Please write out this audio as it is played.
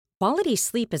Quality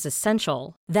sleep is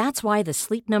essential. That's why the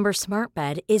Sleep Number Smart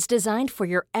Bed is designed for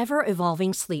your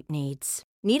ever-evolving sleep needs.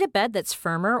 Need a bed that's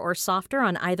firmer or softer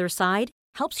on either side?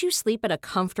 Helps you sleep at a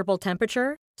comfortable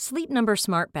temperature? Sleep Number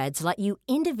Smart Beds let you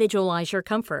individualize your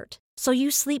comfort, so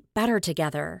you sleep better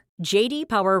together. J.D.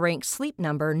 Power ranks Sleep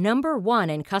Number number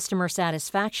 1 in customer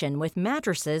satisfaction with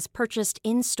mattresses purchased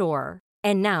in-store.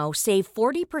 And now, save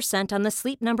 40% on the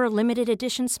Sleep Number Limited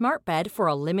Edition Smart Bed for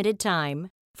a limited time.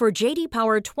 For J.D.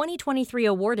 Power 2023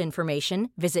 award information,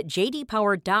 visit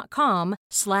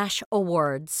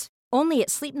jdpower.com/awards. Only at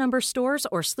Sleep Number stores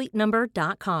or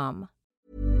sleepnumber.com.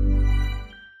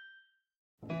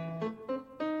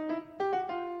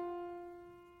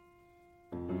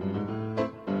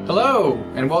 Hello,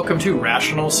 and welcome to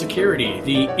Rational Security,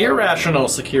 the Irrational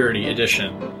Security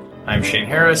Edition. I'm Shane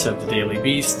Harris of The Daily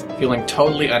Beast, feeling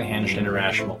totally unhinged and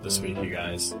irrational this week, you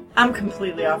guys. I'm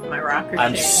completely off my rocker,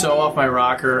 I'm Shane. so off my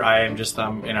rocker. I am just,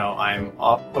 I'm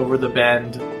off over the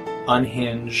bend,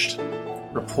 unhinged,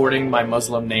 reporting my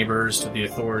Muslim neighbors to the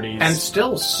authorities. And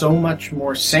still so much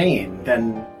more sane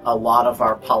than a lot of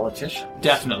our politicians.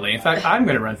 Definitely. In fact, I'm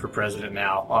going to run for president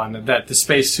now on that the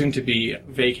space soon to be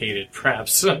vacated,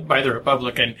 perhaps, by the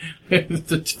Republican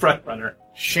the front runner.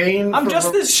 Shane, I'm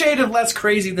just this shade of less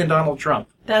crazy than Donald Trump.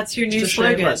 That's your new Just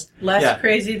slogan. shameless. Yeah.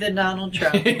 Crazy than Donald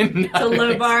Trump. It's a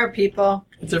low bar, people.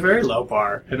 It's a very low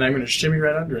bar, and I'm going to shimmy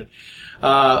right under it.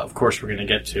 Of course, we're going to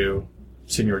get to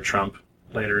Senor Trump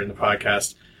later in the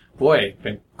podcast. Boy,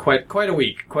 been quite a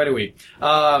week.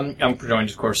 I'm joined,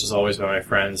 of course, as always, by my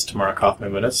friends Tamara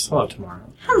Kaufman with us. Hello, Tamara.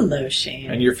 Hello, Shane.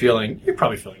 And you're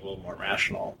probably feeling a little more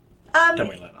rational than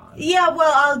we let on. Yeah,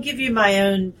 well, I'll give you my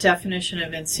own definition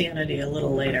of insanity a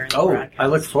little later in the broadcast. I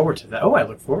look forward to that.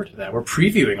 We're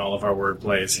previewing all of our word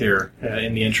plays here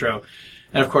in the intro.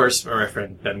 And, of course, our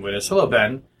friend Ben Wittes. Hello,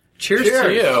 Ben. Cheers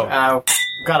to you.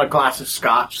 Got a glass of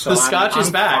scotch, so the scotch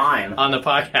is back fine. on the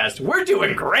podcast. We're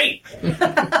doing great.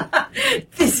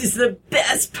 This is the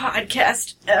best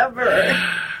podcast ever.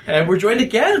 And we're joined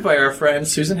again by our friend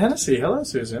Susan Hennessy. Hello,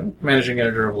 Susan. Managing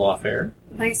editor of Lawfare.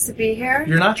 Nice to be here.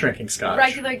 You're not drinking scotch.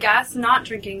 Regular guest, not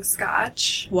drinking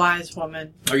scotch. Wise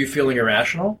woman. Are you feeling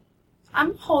irrational?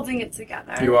 I'm holding it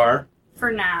together. You are? For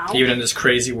now. Even in this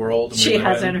crazy world? She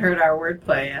hasn't heard our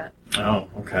wordplay yet. Oh,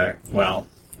 okay. Well...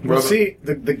 Well, see,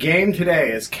 the game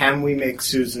today is can we make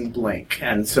Susan blink?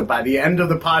 And so by the end of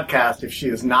the podcast, if she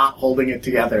is not holding it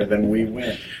together, then we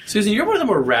win. Susan, you're one of the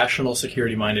more rational,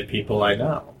 security-minded people I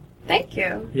know. Thank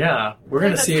you. Yeah, we're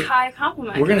going to see. High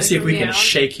compliment. We're going to see if we can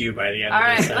shake you by the end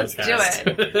of this podcast.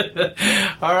 All right, let's do it.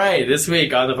 All right, this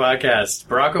week on the podcast,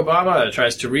 Barack Obama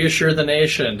tries to reassure the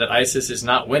nation that ISIS is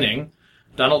not winning.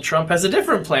 Donald Trump has a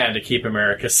different plan to keep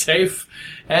America safe.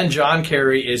 And John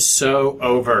Kerry is so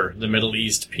over the Middle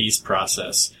East peace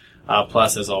process.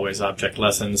 Plus, as always, object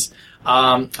lessons.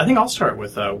 I think I'll start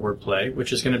with wordplay,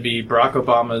 which is going to be Barack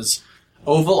Obama's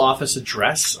Oval Office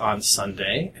address on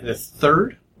Sunday, the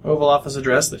third Oval Office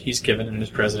address that he's given in his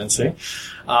presidency.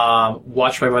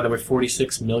 Watched by the way,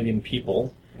 46 million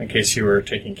people, in case you were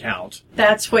taking count.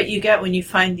 That's what you get when you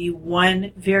find the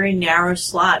one very narrow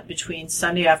slot between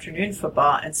Sunday afternoon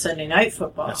football and Sunday night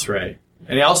football. That's right.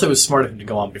 And it also was smart of him to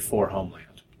go on before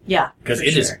Homeland. Yeah, because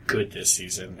it is good this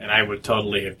season, and I would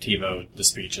totally have TiVo'd the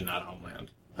speech and not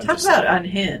Homeland. Talk about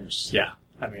unhinged. Yeah.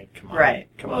 I mean, come on. Right.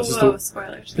 Come on. Whoa,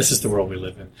 spoilers. This is the world we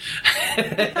live in.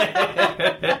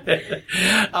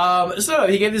 So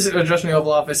he gave this address in the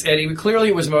Oval Office, and he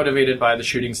clearly was motivated by the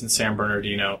shootings in San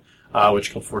Bernardino,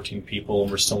 which killed 14 people, and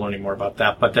we're still learning more about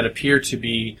that, but that appeared to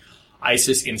be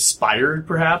ISIS-inspired,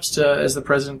 perhaps, as the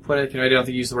president put it. I don't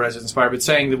think he used the word ISIS-inspired, but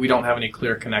saying that we don't have any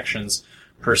clear connections,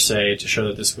 per se, to show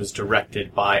that this was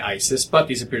directed by ISIS. But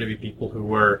these appear to be people who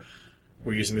we're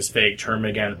using this vague term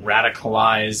again,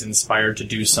 radicalized, inspired to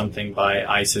do something by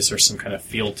ISIS or some kind of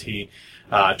fealty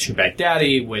to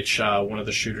Baghdadi, which one of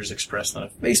the shooters expressed on a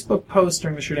Facebook post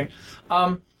during the shooting.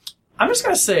 I'm just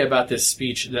going to say about this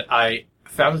speech that I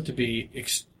found it to be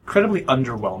incredibly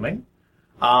underwhelming.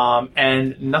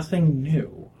 And nothing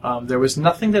new. There was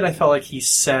nothing that I felt like he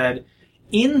said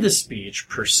in the speech,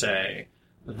 per se,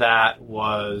 that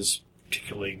was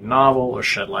particularly novel or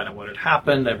shed light on what had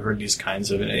happened. I've heard these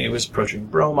kinds of, it was approaching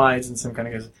bromides and some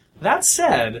kind of... That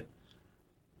said,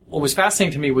 what was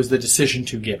fascinating to me was the decision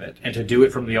to give it, and to do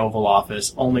it from the Oval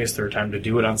Office, only his third time to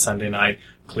do it on Sunday night.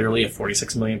 Clearly, if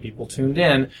 46 million people tuned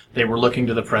in, they were looking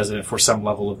to the president for some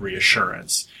level of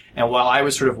reassurance. And while I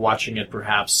was sort of watching it,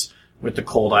 perhaps, with the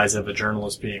cold eyes of a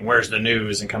journalist being, where's the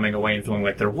news, and coming away and feeling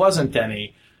like there wasn't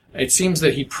any, it seems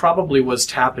that he probably was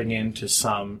tapping into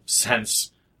some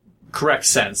correct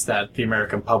sense that the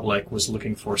American public was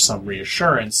looking for some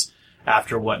reassurance,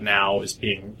 after what now is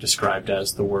being described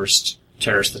as the worst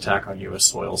terrorist attack on U.S.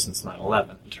 soil since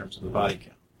 9/11 in terms of the body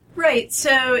count. Right,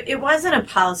 so it wasn't a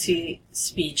policy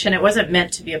speech, and it wasn't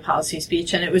meant to be a policy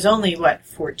speech, and it was only,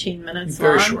 14 minutes long?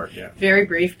 Very short, yeah. Very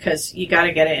brief, because you got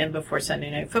to get it in before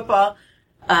Sunday Night Football.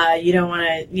 You don't want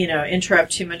to,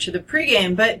 interrupt too much of the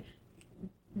pregame,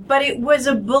 but it was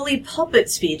a bully pulpit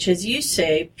speech, as you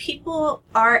say. People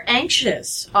are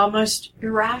anxious, almost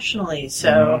irrationally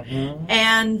so. Mm-hmm.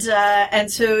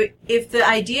 And so if the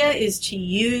idea is to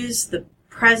use the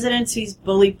presidency's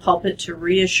bully pulpit to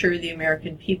reassure the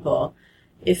American people,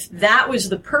 if that was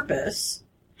the purpose,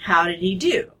 how did he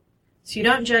do? So you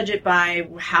don't judge it by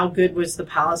how good was the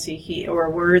policy or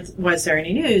was there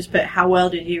any news, but how well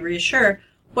did he reassure?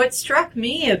 What struck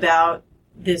me about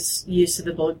this use of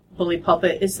the bully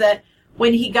pulpit is that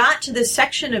when he got to the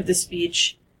section of the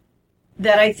speech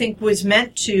that I think was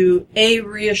meant to, A,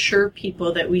 reassure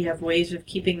people that we have ways of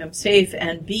keeping them safe,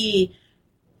 and B,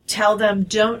 tell them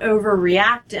don't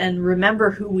overreact and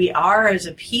remember who we are as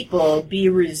a people, be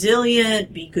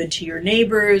resilient, be good to your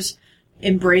neighbors,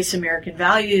 embrace American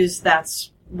values,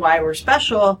 that's why we're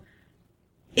special.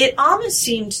 It almost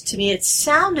seemed to me, it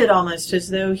sounded almost as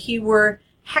though he were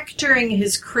hectoring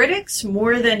his critics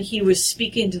more than he was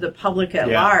speaking to the public at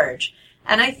large.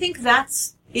 And I think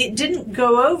it didn't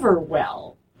go over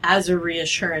well as a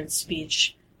reassurance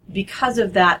speech because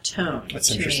of that tone.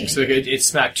 That's interesting. So it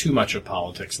smacked too much of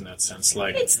politics in that sense.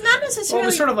 Like, it's not necessarily... Well, it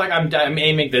was sort of like, I'm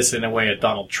aiming this in a way at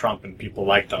Donald Trump, and people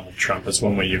like Donald Trump is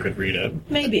one way you could read it.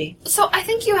 Maybe. So I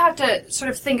think you have to sort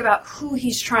of think about who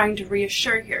he's trying to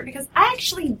reassure here, because I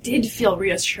actually did feel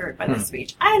reassured by this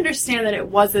speech. I understand that it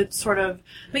wasn't sort of...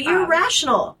 But you're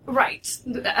rational. Right.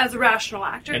 As a rational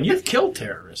actor. And you've killed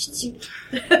terrorists.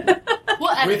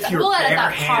 We'll edit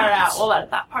that part out. We'll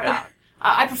edit that part out.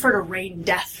 I prefer to rain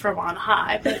death from on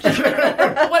high, but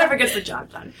whatever gets the job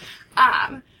done.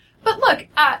 But look,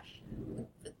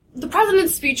 the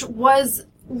president's speech was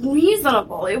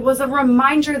reasonable. It was a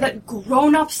reminder that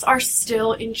grown-ups are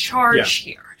still in charge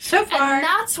here. So far. And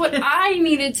that's what I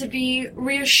needed to be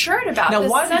reassured about. Now, the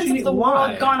why sense did you of the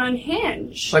world gone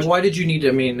unhinged. Like, why did you need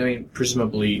to,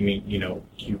 presumably,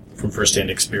 you from first-hand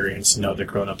experience know that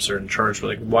grown-ups are in charge, but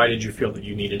like, why did you feel that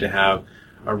you needed to have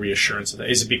a reassurance of that?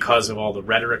 Is it because of all the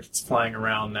rhetoric that's flying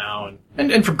around now,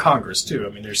 and from Congress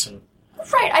too? There's some...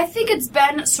 Right, I think it's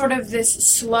been sort of this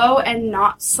slow and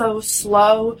not so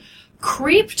slow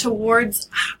creep towards,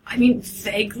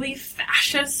 vaguely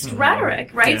fascist rhetoric,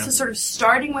 right? Yeah. So sort of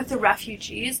starting with the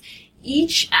refugees,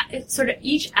 each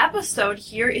episode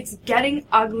here, it's getting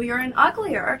uglier and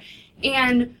uglier,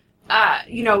 and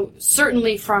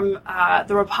certainly from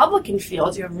the Republican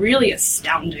field, you have really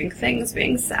astounding things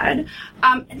being said.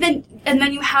 And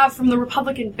then you have from the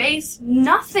Republican base,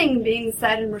 nothing being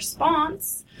said in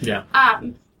response. Yeah.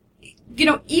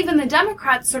 Even the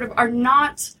Democrats sort of are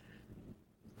not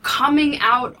coming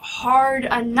out hard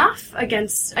enough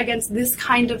against this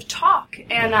kind of talk.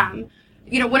 And,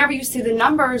 whenever you see the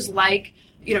numbers like,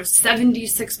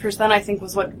 76%, I think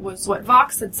was what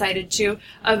Vox had cited too,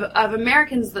 of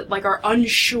Americans that like are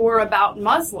unsure about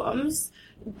Muslims.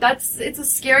 It's a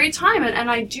scary time, and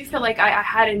I do feel like I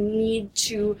had a need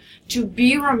to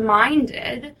be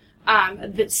reminded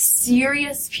that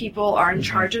serious people are in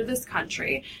charge of this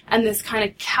country, and this kind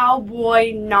of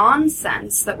cowboy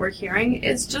nonsense that we're hearing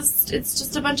is just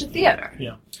a bunch of theater.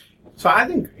 Yeah. So I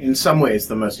think in some ways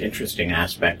the most interesting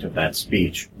aspect of that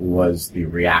speech was the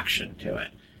reaction to it.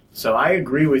 So I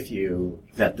agree with you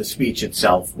that the speech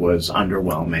itself was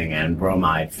underwhelming and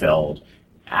bromide-filled,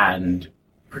 and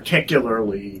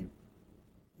particularly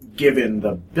given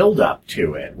the build-up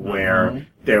to it, where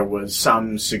there was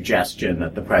some suggestion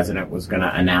that the president was going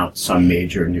to announce some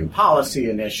major new policy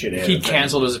initiative. He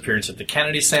canceled his appearance at the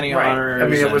Kennedy Center Right.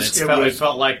 Honors. It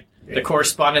felt like the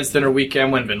Correspondents' Dinner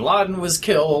weekend when Bin Laden was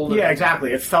killed. Yeah,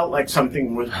 exactly. It felt like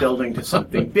something was building to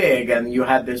something big, and you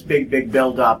had this big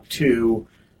build-up to,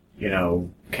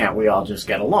 can't we all just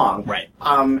get along? Right.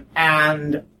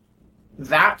 And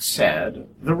that said,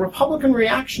 the Republican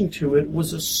reaction to it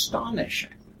was astonishing.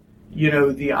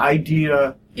 The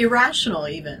idea... Irrational,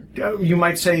 even. You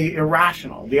might say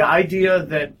irrational. The idea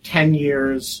that 10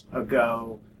 years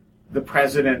ago, the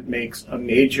president makes a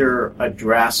major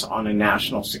address on a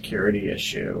national security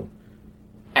issue,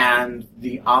 and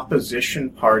the opposition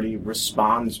party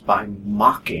responds by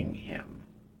mocking him,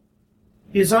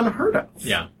 is unheard of.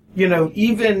 Yeah.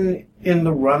 Even in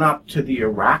the run-up to the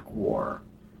Iraq War,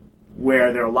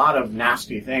 where there are a lot of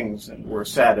nasty things that were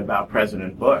said about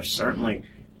President Bush, certainly,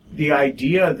 the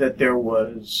idea that there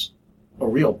was a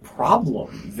real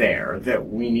problem there that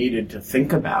we needed to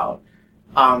think about,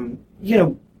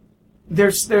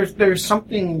 there's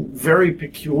something very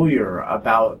peculiar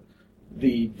about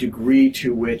the degree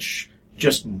to which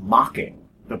just mocking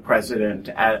the president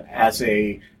as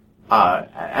a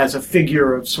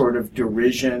figure of sort of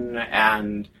derision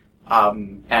and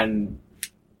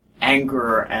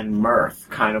anger and mirth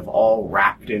kind of all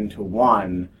wrapped into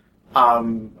one.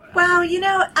 Well,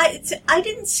 I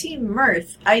didn't see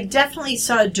mirth. I definitely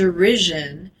saw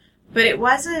derision, but it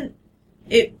wasn't.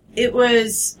 It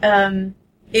was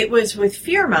with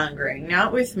fear-mongering,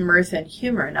 not with mirth and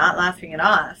humor, not laughing it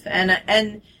off. And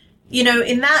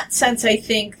in that sense, I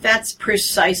think that's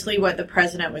precisely what the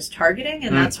president was targeting,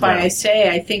 and that's why I say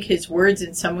I think his words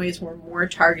in some ways were more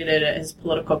targeted at his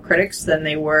political critics than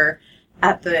they were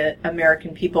at the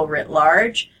American people writ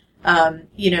large.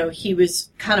 He was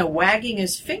kind of wagging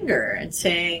his finger and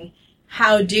saying,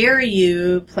 how dare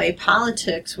you play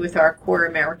politics with our core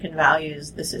American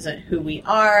values? This isn't who we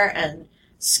are, and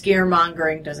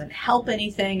scaremongering doesn't help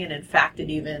anything, and in fact it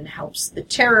even helps the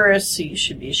terrorists, so you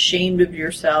should be ashamed of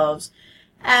yourselves.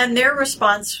 And their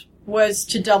response was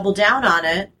to double down on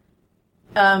it,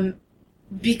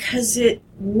 because it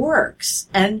works.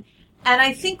 And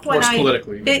I think when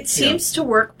it seems to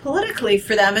work politically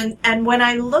for them. And when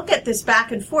I look at this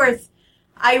back and forth,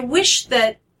 I would wish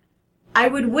that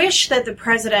the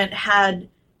president had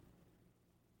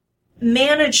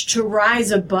managed to rise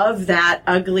above that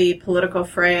ugly political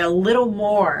fray a little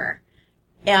more.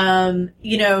 And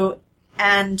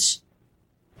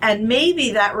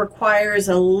maybe that requires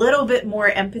a little bit more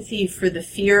empathy for the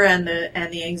fear and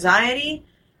the anxiety,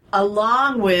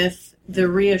 along with the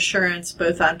reassurance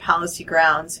both on policy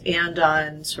grounds and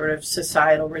on sort of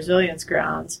societal resilience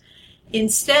grounds.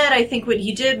 Instead, I think what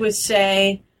he did was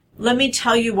say, let me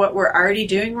tell you what we're already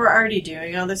doing. We're already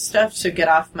doing all this stuff, so get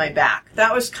off my back.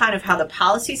 That was kind of how the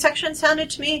policy section sounded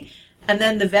to me. And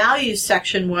then the values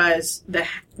section was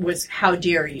how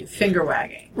dare you, finger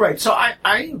wagging. Right. So I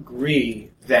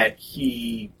agree that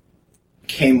he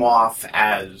came off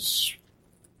as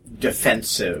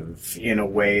defensive in a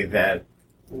way that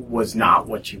was not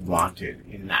what you wanted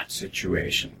in that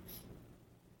situation.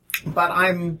 But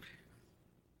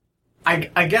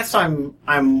I guess I'm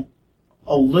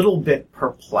a little bit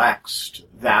perplexed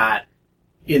that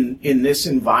in this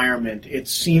environment it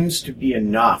seems to be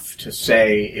enough to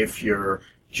say, if you're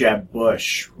Jeb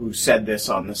Bush, who said this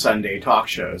on the Sunday talk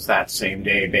shows that same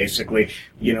day, basically,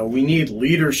 we need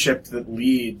leadership that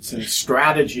leads and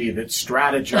strategy that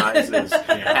strategizes,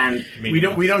 and we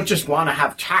don't just want to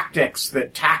have tactics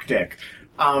that tactic.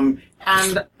 Okay,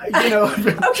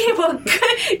 well,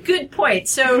 good point.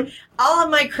 So all of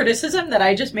my criticism that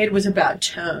I just made was about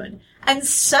tone, and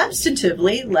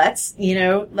substantively,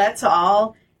 let's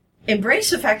all embrace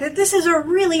the fact that this is a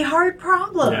really hard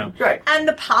problem. Yeah. Right. And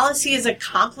the policy is a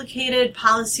complicated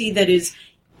policy that is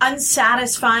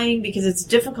unsatisfying because it's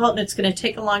difficult and it's going to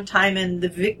take a long time, and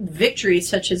the victory,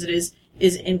 such as it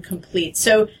is incomplete.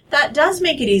 So that does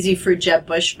make it easy for Jeb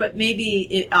Bush, but maybe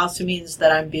it also means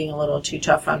that I'm being a little too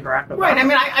tough on Barack Obama. Right. I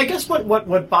mean, I guess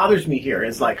what bothers me here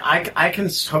is, I can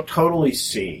totally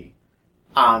see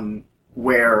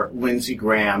where Lindsey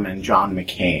Graham and John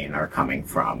McCain are coming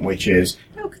from, which is...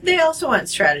 No, they also want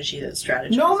strategy that's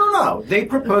strategizes. No. They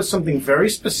propose something very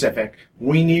specific.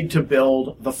 We need to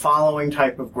build the following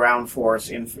type of ground force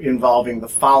involving the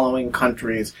following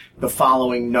countries, the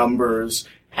following numbers,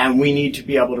 and we need to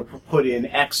be able to put in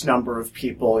X number of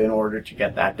people in order to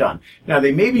get that done. Now,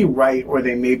 they may be right or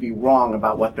they may be wrong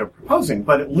about what they're proposing,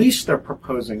 but at least they're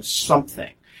proposing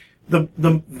something.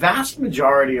 The vast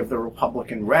majority of the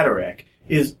Republican rhetoric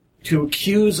is to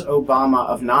accuse Obama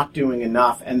of not doing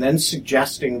enough and then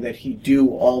suggesting that he do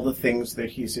all the things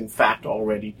that he's in fact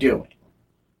already doing.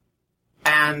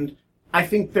 And I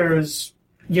think there's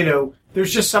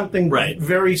just something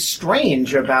very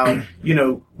strange about,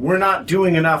 we're not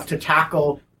doing enough to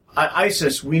tackle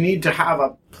ISIS. We need to have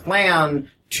a plan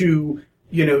to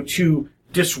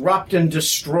disrupt and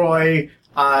destroy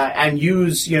and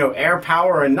use, air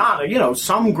power and not,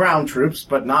 some ground troops,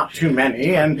 but not too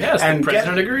many, and the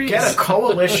president agrees. Get a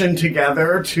coalition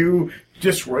together to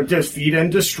defeat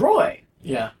and destroy.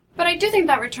 Yeah. But I do think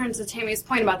that returns to Tammy's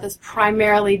point about this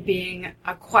primarily being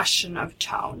a question of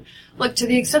tone. Look, to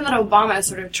the extent that Obama is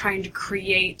sort of trying to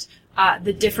create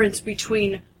the difference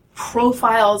between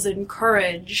profiles in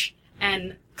courage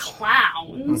and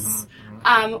clowns.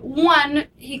 One,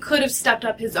 he could have stepped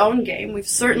up his own game. We've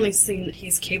certainly seen that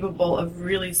he's capable of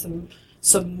really some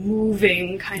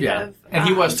moving kind of and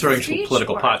he was throwing some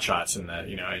political work. pot shots in that,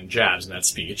 in jabs in that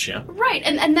speech, yeah. Right,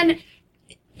 and then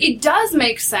it does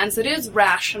make sense, it is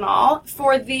rational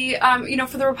for the,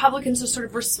 for the Republicans to sort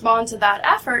of respond to that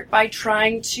effort by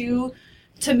trying to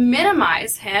to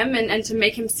minimize him and to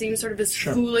make him seem sort of as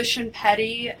foolish and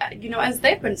petty, as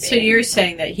they've been being. So you're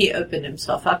saying that he opened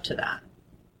himself up to that?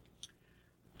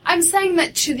 I'm saying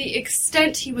that to the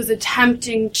extent he was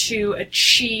attempting to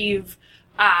achieve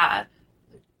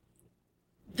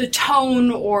the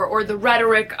tone or the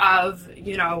rhetoric of,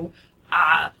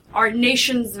 our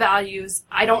nation's values,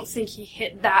 I don't think he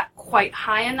hit that quite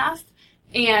high enough.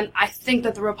 And I think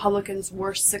that the Republicans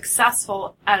were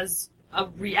successful as a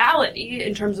reality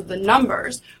in terms of the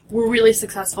numbers, were really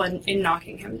successful in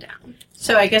knocking him down.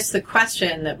 So I guess the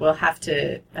question that we'll have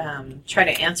to try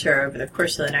to answer over the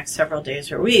course of the next several days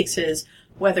or weeks is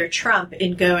whether Trump,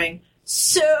 in going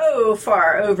so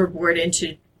far overboard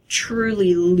into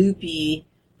truly loopy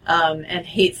and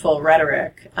hateful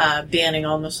rhetoric, banning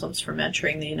all Muslims from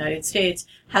entering the United States,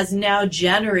 has now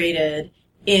generated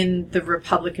in the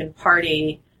Republican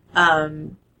Party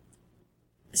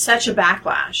such a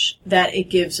backlash that it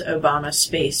gives Obama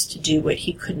space to do what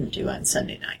he couldn't do on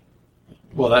Sunday night.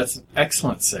 Well, that's an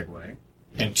excellent segue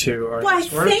into our Why, next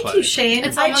thank wordplay. you, Shane.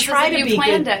 It's I almost try as if to you be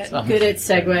planned good at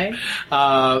segue.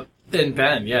 And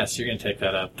Ben, yes, you're going to take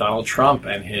that up. Donald Trump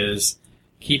and his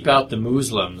keep out the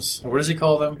Muslims. What does he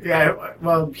call them? Yeah,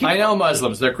 well, I know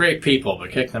Muslims. They're great people, but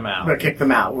kick them out. But kick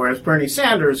them out. Whereas Bernie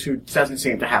Sanders, who doesn't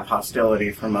seem to have hostility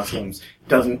for Muslims,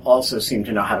 doesn't also seem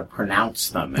to know how to pronounce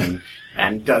them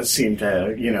and does seem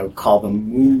to, call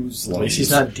them Muslims. At least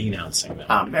he's not denouncing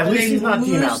them. At least he's not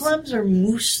denouncing. Muslims or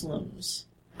Muslims?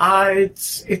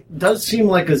 It does seem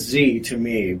like a Z to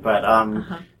me, but,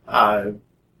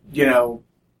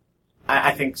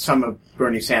 I think some of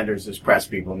Bernie Sanders' press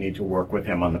people need to work with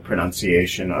him on the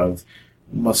pronunciation of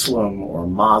Muslim or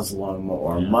Muslim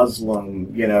or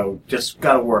Muslim, just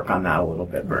got to work on that a little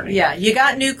bit, Bernie. Yeah, you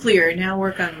got nuclear, now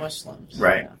work on Muslims.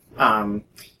 Right.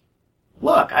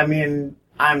 Look,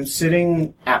 I'm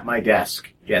sitting at my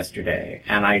desk yesterday,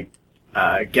 and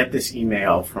I get this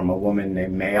email from a woman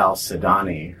named Mayal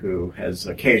Sadani, who has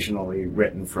occasionally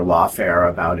written for Lawfare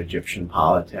about Egyptian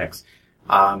politics.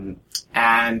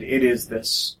 And it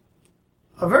is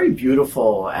a very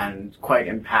beautiful and quite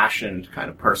impassioned kind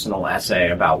of personal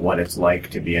essay about what it's like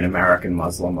to be an American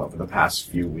Muslim over the past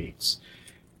few weeks.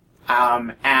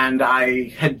 And I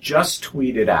had just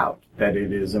tweeted out that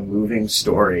it is a moving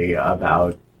story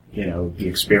about, the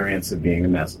experience of being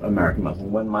an American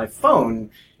Muslim when my phone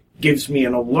gives me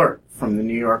an alert from the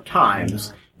New York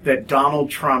Times that Donald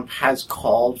Trump has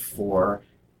called for,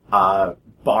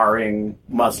 barring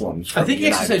Muslims from I think the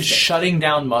he actually United said States. shutting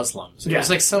down Muslims. It Yeah.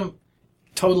 was like some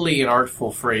totally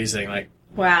inartful phrasing, like,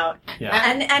 Wow. Yeah.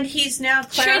 And he's now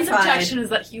Shane's clarified. objection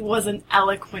is that he wasn't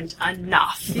eloquent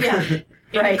enough Yeah.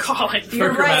 in Right. calling.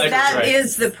 You're For right. grammaticals, That right.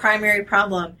 is the primary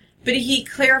problem. But he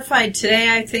clarified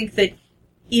today, I think, that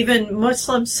even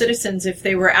Muslim citizens, if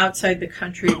they were outside the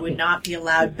country, would not be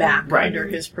allowed back Right. under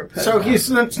his proposal. So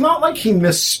it's not like he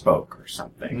misspoke or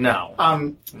something. no.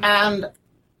 And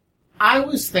I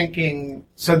was thinking,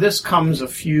 so this comes a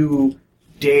few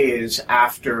days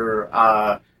after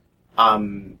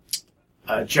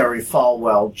Jerry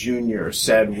Falwell Jr.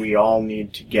 said we all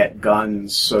need to get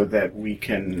guns so that we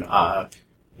can,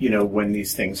 when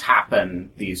these things happen,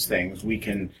 we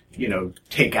can,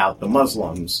 take out the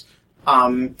Muslims.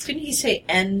 Didn't he say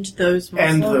end those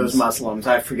Muslims? End those Muslims.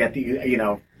 I forget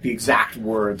the exact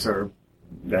words are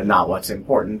not what's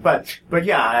important. But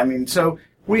yeah, so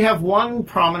we have one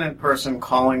prominent person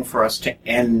calling for us to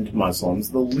end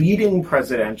Muslims. The leading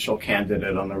presidential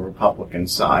candidate on the Republican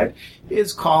side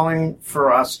is calling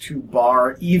for us to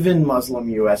bar even Muslim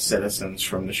U.S. citizens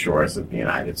from the shores of the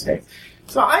United States.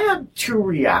 So I had two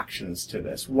reactions to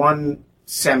this. One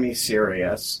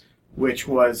semi-serious, which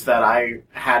was that I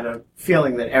had a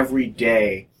feeling that every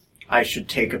day I should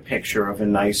take a picture of a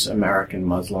nice American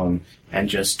Muslim and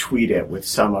just tweet it with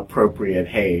some appropriate,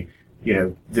 hey,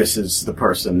 this is the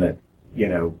person that,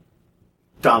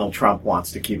 Donald Trump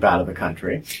wants to keep out of the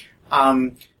country.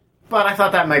 But I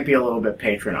thought that might be a little bit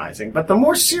patronizing. But the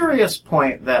more serious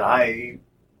point that I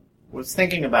was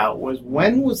thinking about was,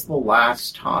 when was the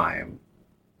last time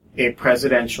a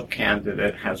presidential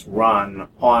candidate has run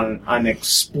on an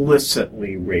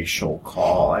explicitly racial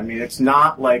call? It's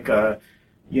not like a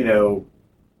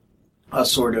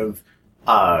sort of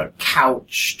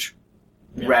couched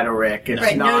rhetoric. It's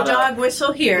Right, not no dog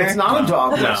whistle here. It's not a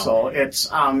dog No. whistle.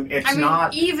 It's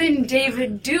not. Even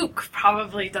David Duke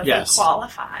probably doesn't Yes.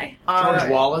 qualify. George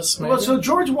Wallace, maybe? Well, so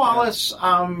George Wallace,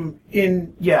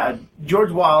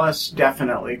 George Wallace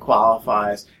definitely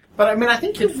qualifies. But I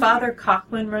think Did Father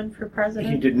Coughlin run for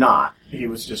president? he did not. He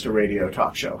was just a radio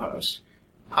talk show host.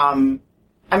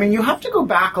 You have to go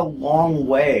back a long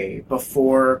way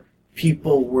before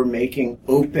people were making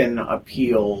open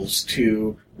appeals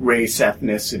to race,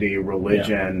 ethnicity,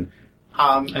 religion.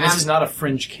 And this is not a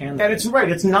fringe candidate. And it's right.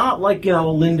 It's not like,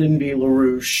 Lyndon B.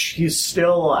 LaRouche. He's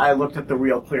still, I looked at the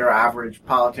Real Clear average,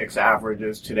 politics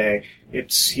averages today.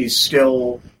 He's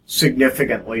still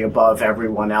significantly above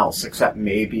everyone else, except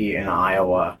maybe in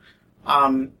Iowa.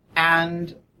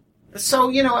 And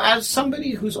so, as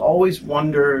somebody who's always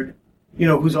wondered,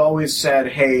 who's always said,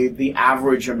 hey, the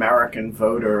average American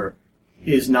voter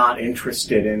is not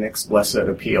interested in explicit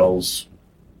appeals,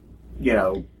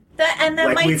 And that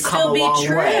like might we've come still a be long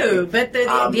true, way. but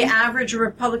the average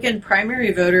Republican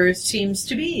primary voter seems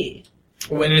to be.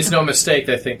 When it's no mistake,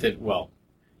 I think that,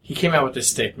 he came out with this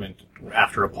statement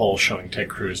after a poll showing Ted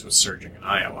Cruz was surging in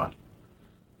Iowa.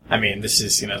 I mean, this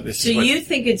is. So you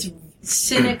think it's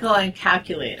cynical and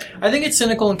calculated? I think it's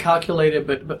cynical and calculated,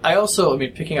 but I also,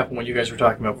 picking up on what you guys were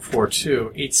talking about before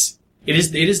too, it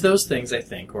is those things, I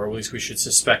think, or at least we should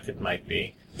suspect it might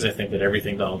be, because I think that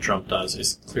everything Donald Trump does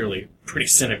is clearly pretty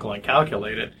cynical and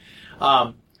calculated.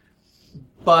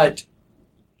 But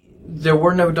there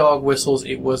were no dog whistles.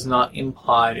 It was not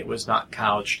implied. It was not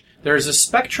couched. There is a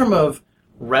spectrum of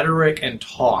rhetoric and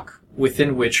talk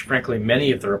within which, frankly,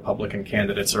 many of the Republican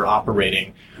candidates are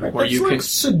operating, where That's you can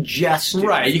suggestive,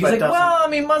 right. You can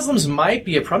but say, Muslims might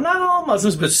be a problem. Not all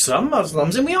Muslims, but some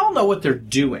Muslims, and we all know what they're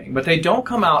doing. But they don't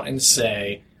come out and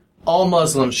say all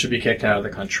Muslims should be kicked out of the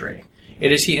country.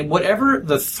 It is whatever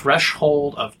the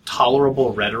threshold of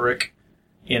tolerable rhetoric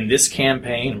in this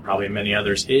campaign, and probably many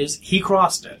others, is, he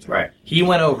crossed it. Right. He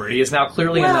went over. He is now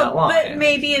clearly in that line. But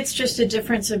maybe it's just a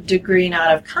difference of degree,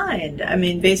 not of kind.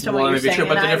 Based on what you're saying, true,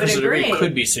 but the I difference would of agree. degree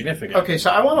could be significant. Okay,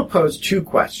 so I want to pose two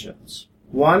questions.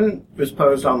 One was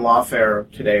posed on Lawfare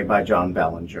today by John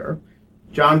Bellinger.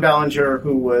 John Bellinger,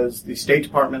 who was the State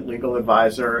Department legal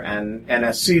advisor and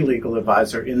NSC legal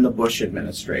advisor in the Bush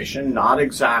administration, not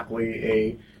exactly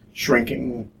a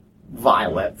shrinking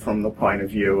violet from the point of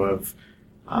view of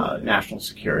national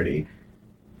security,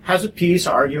 has a piece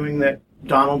arguing that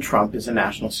Donald Trump is a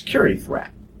national security threat.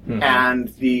 Mm-hmm.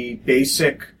 And the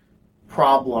basic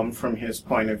problem from his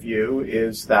point of view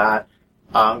is that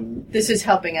this is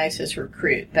helping ISIS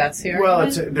recruit. That's the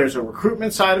argument? Well, there's a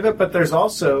recruitment side of it, but there's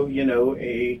also,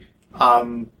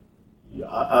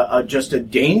 just a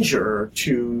danger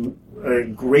to a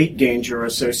great danger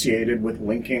associated with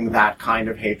linking that kind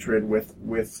of hatred with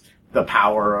the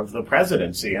power of the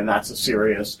presidency, and that's a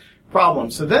serious problem.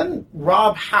 So then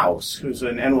Rob House, who's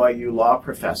an NYU law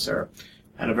professor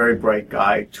and a very bright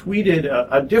guy, tweeted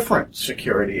a different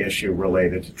security issue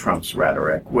related to Trump's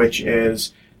rhetoric, which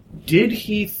is, did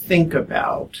he think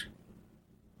about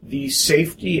the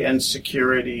safety and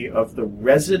security of the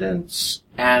residents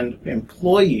and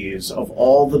employees of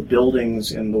all the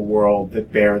buildings in the world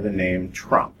that bear the name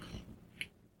Trump?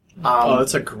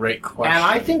 That's a great question. And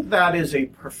I think that is a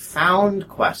profound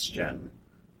question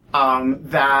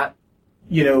that,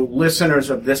 listeners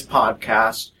of this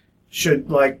podcast should,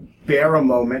 bear a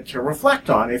moment to reflect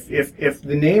on. If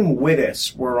the name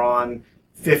Wittes were on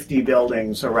 50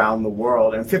 buildings around the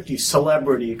world, and 50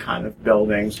 celebrity kind of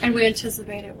buildings. And we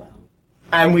anticipate it will.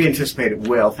 And we anticipate it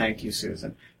will. Thank you,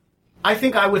 Susan. I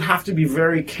think I would have to be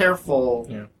very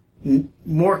careful,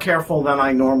 more careful than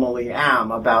I normally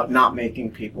am, about not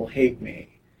making people hate me.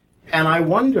 And I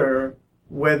wonder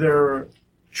whether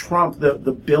Trump, the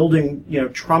building,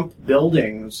 Trump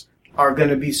buildings are going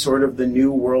to be sort of the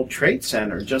new World Trade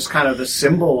Center, just kind of the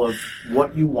symbol of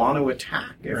what you want to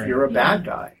attack if you're a bad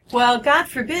guy. Well, God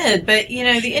forbid. But,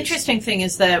 the interesting thing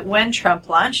is that when Trump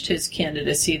launched his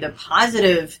candidacy, the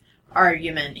positive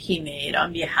argument he made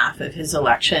on behalf of his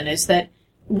election is that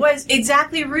was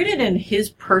exactly rooted in his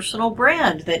personal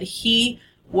brand, that he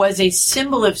was a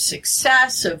symbol of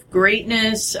success, of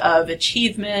greatness, of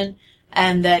achievement,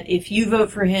 and that if you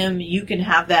vote for him, you can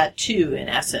have that too, in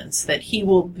essence, that he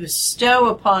will bestow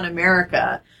upon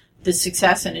America the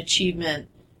success and achievement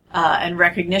and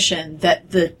recognition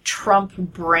that the Trump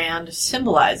brand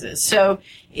symbolizes. So,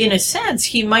 in a sense,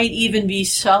 he might even be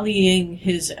sullying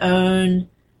his own,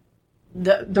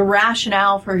 the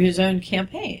rationale for his own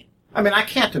campaign. I mean, I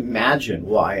can't imagine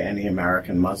why any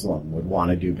American Muslim would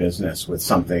want to do business with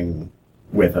something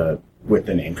with the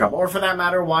name Trump, or for that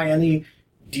matter, why any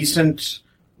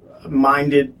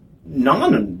decent-minded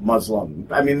non-Muslim.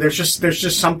 I mean, there's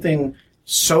just something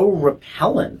so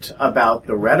repellent about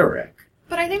the rhetoric.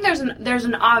 But I think there's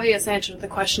an obvious answer to the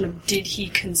question of, did he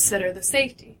consider the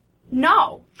safety?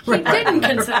 No, he didn't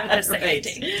consider the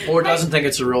safety. Or doesn't think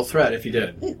it's a real threat if he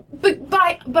did. But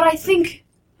I think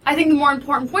I think the more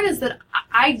important point is that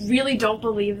I really don't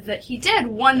believe that he did.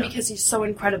 One, because he's so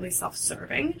incredibly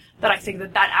self-serving that I think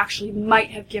that actually might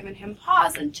have given him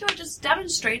pause. And two, it just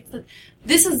demonstrates that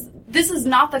this is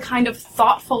not the kind of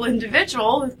thoughtful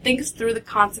individual who thinks through the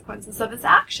consequences of his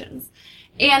actions.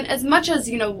 And as much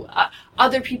as,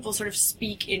 other people sort of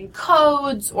speak in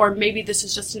codes, or maybe this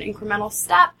is just an incremental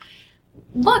step,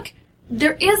 look,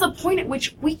 there is a point at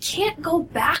which we can't go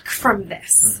back from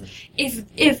this. Mm-hmm.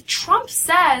 If Trump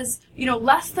says,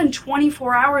 less than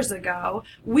 24 hours ago,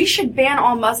 we should ban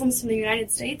all Muslims from the United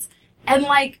States, and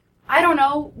I don't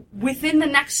know, within the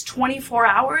next 24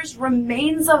 hours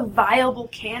remains a viable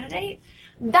candidate,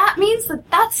 that means that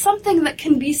that's something that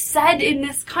can be said in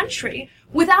this country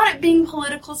without it being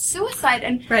political suicide.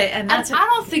 And I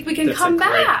don't think we can come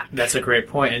back. That's a great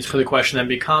point. And so the question then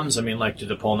becomes, do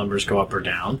the poll numbers go up or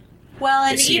down? Well,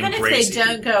 and even if they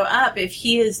don't go up, if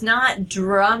he is not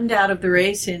drummed out of the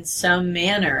race in some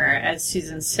manner, as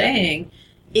Susan's saying,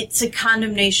 it's a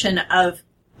condemnation of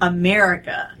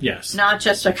America. Yes. Not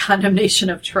just a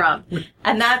condemnation of Trump.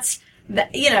 And that's,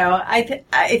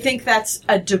 I think that's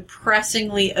a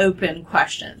depressingly open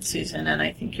question, Susan, and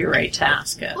I think you're right to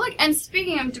ask it. Look, and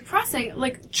speaking of depressing,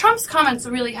 Trump's comments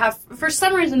really have, for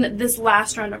some reason, this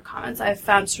last round of comments I have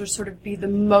found to sort of be the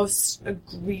most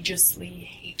egregiously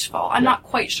hateful. I'm not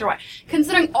quite sure why.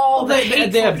 Considering all the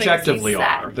hateful they objectively things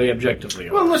he are. said. They objectively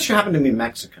are. Well, unless you happen to be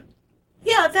Mexican.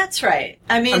 Yeah, that's right.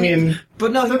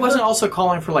 But no, he wasn't also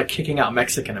calling for, kicking out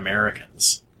Mexican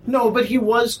Americans. No, but he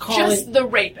was calling... Just the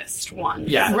rapist one.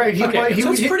 Yeah. Right.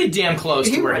 So it's pretty damn close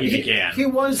to where he began. He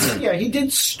was, he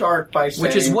did start by saying...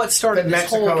 Which is what started that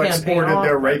this Mexico whole campaign exported off,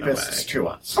 their by the rapists to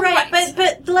us. Right,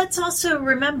 but let's also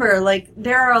remember,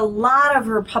 there are a lot of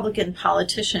Republican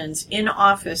politicians in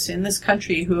office in this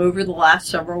country who over the last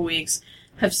several weeks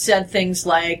have said things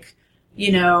like,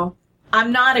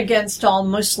 I'm not against all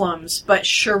Muslims, but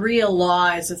Sharia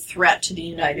law is a threat to the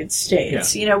United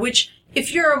States. Yeah. Which,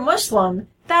 if you're a Muslim,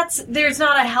 there's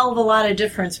not a hell of a lot of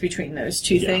difference between those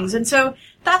two things. And so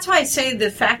that's why I say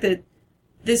the fact that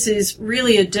this is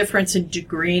really a difference in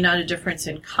degree, not a difference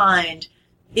in kind.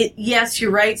 Yes,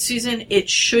 you're right, Susan. It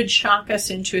should shock us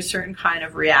into a certain kind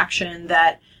of reaction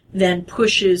that then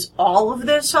pushes all of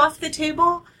this off the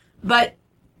table. But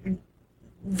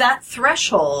that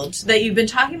threshold that you've been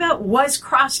talking about was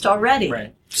crossed already.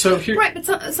 Right.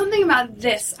 But something about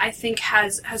this, I think,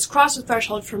 has crossed the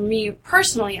threshold for me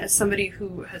personally as somebody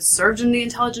who has served in the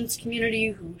intelligence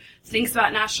community, who thinks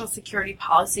about national security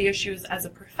policy issues as a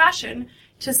profession,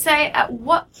 to say at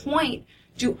what point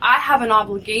do I have an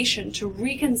obligation to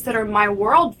reconsider my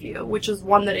worldview, which is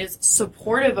one that is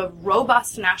supportive of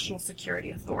robust national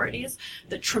security authorities,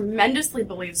 that tremendously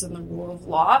believes in the rule of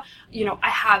law. I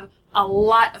have a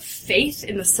lot of faith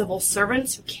in the civil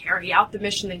servants who carry out the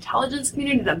mission of the intelligence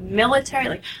community, the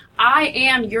military. I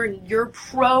am your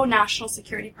pro-national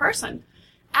security person.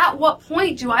 At what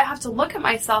point do I have to look at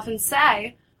myself and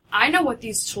say, I know what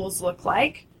these tools look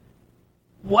like.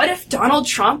 What if Donald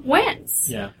Trump wins?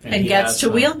 Yeah. And gets to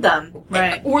wield them.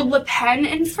 Right. Or Le Pen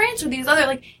in France, or these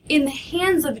other, in the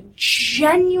hands of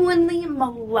genuinely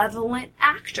malevolent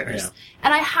actors. Yeah.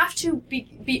 And I have to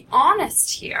be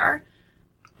honest here.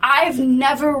 I've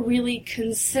never really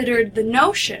considered the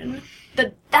notion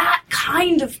that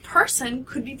kind of person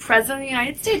could be president of the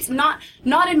United States. Not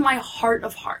in my heart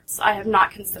of hearts. I have not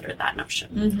considered that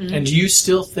notion. Mm-hmm. And do you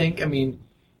still think,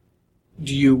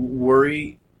 do you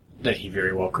worry that he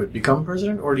very well could become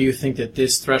president? Or do you think that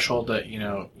this threshold that,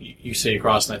 you say he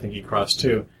crossed, and I think he crossed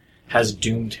too, has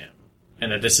doomed him?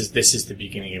 And that this is the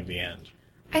beginning of the end?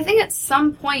 I think at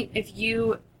some point, if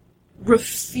you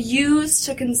refuse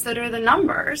to consider the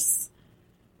numbers,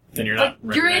 then you're not.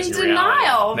 You're in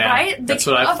denial, right? That's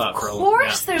what I've thought for a while. Of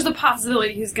course, there's a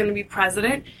possibility he's going to be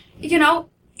president.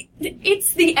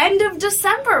 It's the end of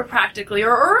December practically,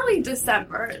 or early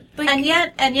December. And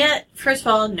yet, first of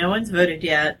all, no one's voted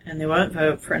yet, and they won't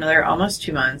vote for another almost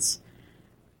 2 months.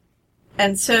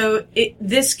 And so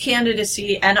this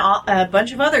candidacy and a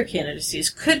bunch of other candidacies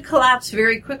could collapse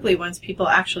very quickly once people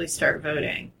actually start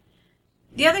voting.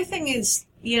 The other thing is,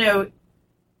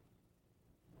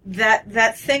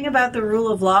 that thing about the rule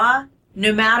of law,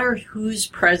 no matter who's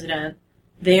president,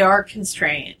 they are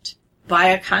constrained by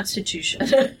a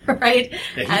constitution, right?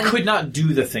 Yeah, he could not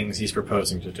do the things he's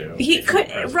proposing to do. He could,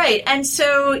 right. And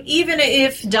so even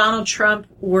if Donald Trump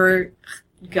were,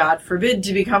 God forbid,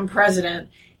 to become president,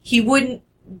 he wouldn't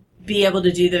be able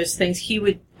to do those things. He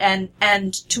would, and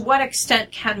to what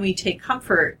extent can we take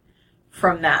comfort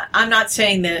from that? I'm not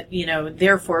saying that,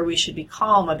 therefore we should be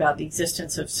calm about the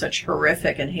existence of such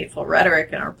horrific and hateful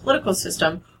rhetoric in our political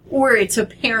system, or its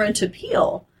apparent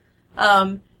appeal.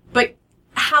 But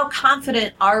how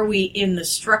confident are we in the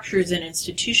structures and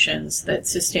institutions that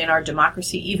sustain our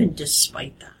democracy, even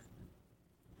despite that?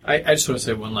 I just want to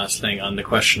say one last thing on the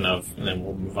question of, and then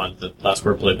we'll move on to the last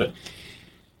wordplay, but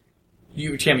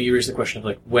Tammy, you raised the question of,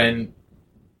 like,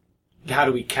 how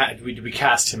do we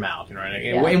cast him out? Right?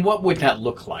 And what would that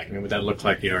look like? I mean, would that look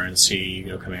like the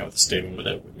RNC, coming out with a statement? Would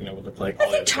that, would look like? I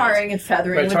think tarring and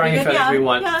feathering. Right, tarring and feathering we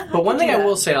want. Yeah, but one thing I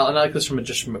will say, and I like this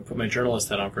put my journalist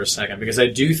hat on for a second, because I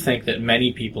do think that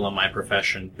many people in my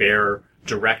profession bear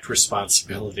direct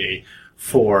responsibility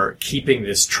for keeping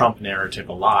this Trump narrative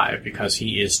alive, because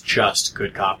he is just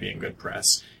good copy and good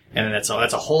press. And that's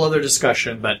a whole other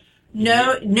discussion, but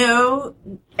no,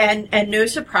 and no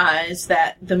surprise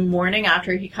that the morning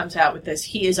after he comes out with this,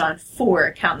 he is on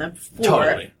four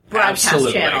totally. broadcast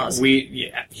Absolutely. channels.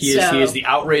 He is the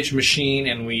outrage machine,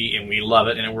 and we love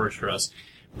it, and it works for us.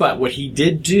 But what he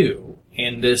did do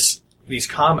in these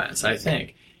comments, I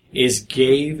think, is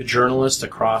gave journalists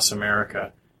across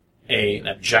America an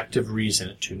objective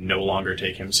reason to no longer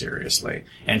take him seriously,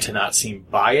 and to not seem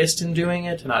biased in doing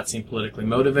it, to not seem politically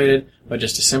motivated, but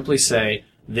just to simply say,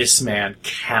 this man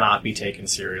cannot be taken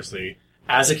seriously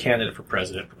as a candidate for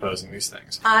president proposing these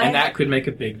things. And that could make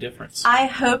a big difference. I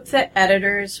hope that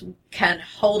editors can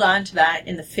hold on to that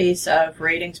in the face of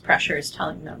ratings pressures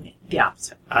telling them the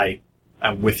opposite.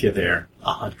 I'm with you there,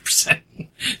 100%.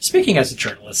 Speaking as a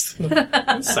journalist,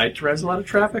 the site drives a lot of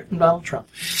traffic from Donald Trump.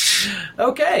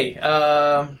 Okay,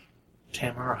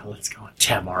 Tamara, let's go on.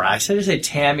 Tamara. I said to say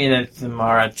Tammy and then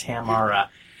Tamara.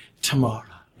 Tamara.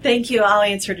 Thank you. I'll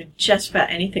answer to just about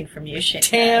anything from you, Shane.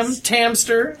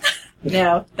 Tamster.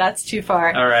 No, that's too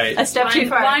far. All right. A step too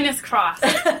far. Line is crossed.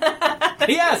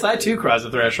 Yes, I too crossed the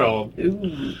threshold.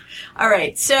 Ooh. All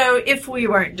right. So if we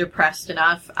weren't depressed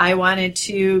enough, I wanted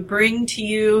to bring to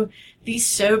you the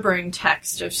sobering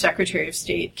text of Secretary of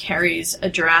State Kerry's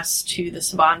address to the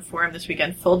Saban Forum this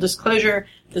weekend. Full disclosure,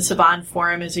 the Saban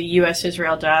Forum is a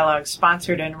U.S.-Israel dialogue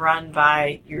sponsored and run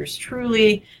by yours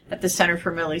truly at the Center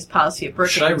for Middle East Policy at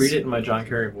Brookings. Should I read it in my John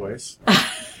Kerry voice?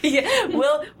 Yeah,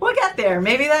 we'll get there.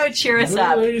 Maybe that would cheer us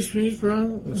up.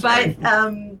 But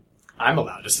I'm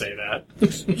allowed to say that.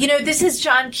 This is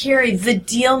John Kerry, the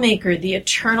deal maker, the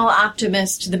eternal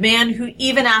optimist, the man who,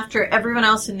 even after everyone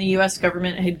else in the U.S.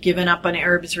 government had given up on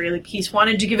Arab-Israeli peace,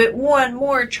 wanted to give it one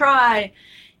more try.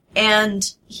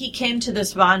 And he came to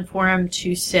this Saban Forum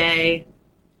to say,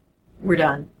 we're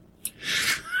done.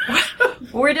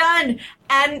 We're done.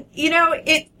 And,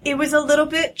 it was a little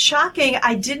bit shocking.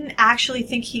 I didn't actually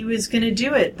think he was going to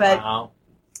do it, but wow.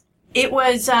 It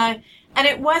was, and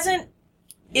it wasn't,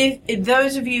 if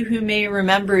those of you who may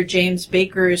remember James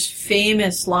Baker's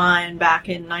famous line back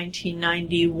in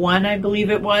 1991, I believe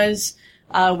it was,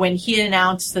 when he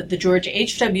announced that the George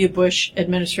H.W. Bush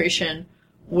administration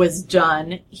was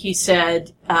done, he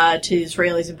said to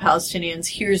Israelis and Palestinians,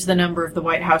 here's the number of the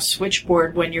White House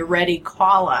switchboard. When you're ready,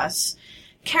 call us.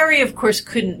 Kerry, of course,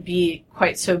 couldn't be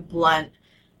quite so blunt.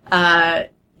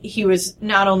 He was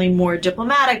not only more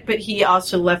diplomatic, but he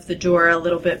also left the door a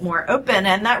little bit more open.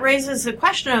 And that raises the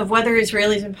question of whether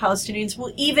Israelis and Palestinians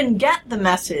will even get the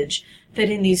message that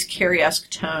in these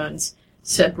Kerry-esque tones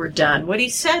said we're done. What he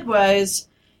said was,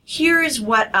 here's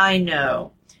what I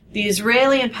know. The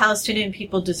Israeli and Palestinian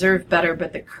people deserve better,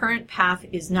 but the current path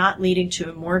is not leading to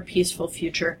a more peaceful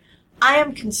future. I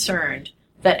am concerned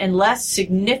that unless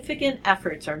significant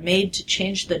efforts are made to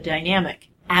change the dynamic,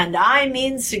 and I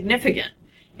mean significant,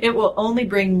 it will only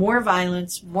bring more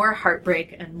violence, more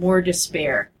heartbreak, and more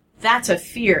despair. That's a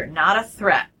fear, not a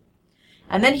threat.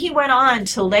 And then he went on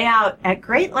to lay out at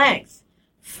great length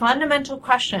fundamental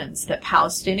questions that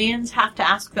Palestinians have to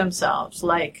ask themselves,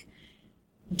 like,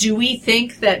 do we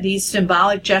think that these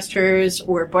symbolic gestures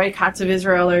or boycotts of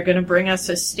Israel are going to bring us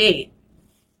a state?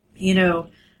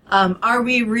 Are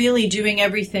we really doing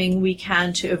everything we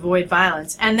can to avoid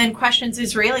violence? And then questions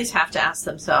Israelis have to ask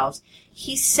themselves.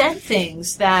 He said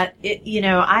things that,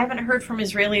 I haven't heard from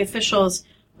Israeli officials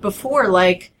before,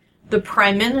 like the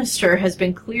prime minister has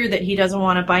been clear that he doesn't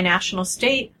want a binational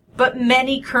state, but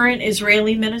many current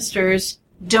Israeli ministers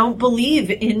don't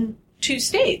believe in two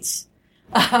states.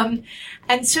 And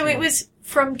so it was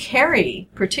from Kerry,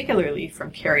 particularly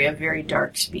from Kerry, a very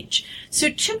dark speech. So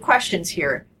two questions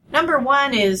here. Number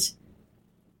one is,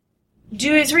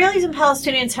 do Israelis and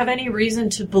Palestinians have any reason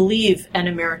to believe an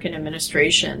American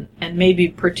administration, and maybe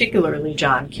particularly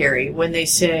John Kerry, when they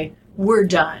say, we're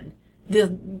done?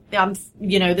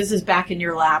 This is back in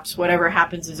your laps. Whatever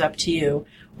happens is up to you.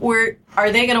 Or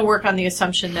are they going to work on the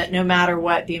assumption that no matter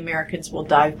what, the Americans will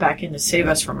dive back in to save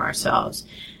us from ourselves?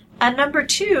 And number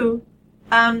two,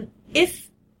 if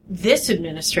this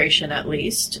administration, at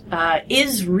least,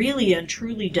 is really and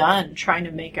truly done trying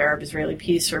to make Arab-Israeli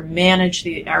peace or manage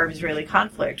the Arab-Israeli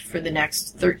conflict for the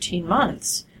next 13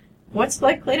 months, what's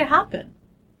likely to happen?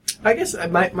 I guess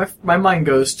my mind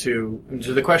goes to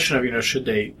the question of, should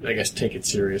they, I guess, take it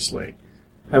seriously?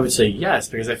 I would say yes,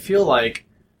 because I feel like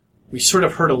we sort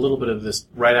of heard a little bit of this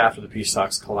right after the peace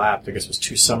talks collapsed. I guess it was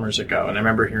 2 summers ago. And I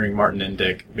remember hearing Martin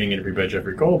Indyk being interviewed by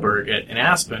Jeffrey Goldberg in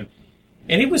Aspen.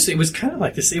 And it was kind of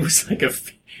like this. It was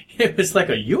like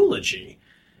a eulogy.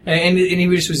 And he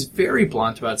was very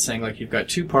blunt about saying, like, you've got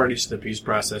 2 parties to the peace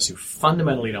process who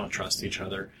fundamentally don't trust each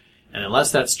other. And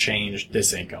unless that's changed,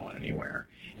 this ain't going anywhere.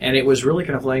 And it was really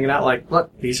kind of laying it out like,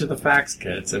 look, these are the facts,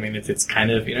 kids. I mean, it's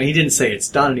kind of, he didn't say it's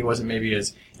done, and he wasn't maybe as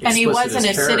explicit and he wasn't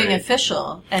as a sitting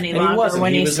official any longer he wasn't.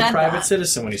 when he he was said a private that.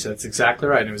 citizen when he said that's exactly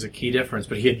right, and it was a key difference.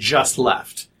 But he had just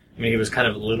left. I mean, he was kind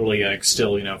of literally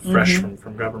still, fresh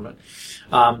from government.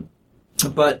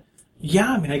 But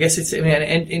yeah, I mean, I guess it's,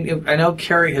 and I know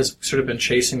Kerry has sort of been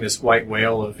chasing this white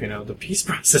whale of, the peace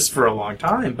process for a long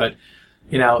time, but,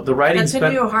 the writing's That's a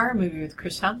new horror movie with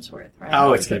Chris Hemsworth, right?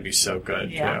 Oh, it's going to be so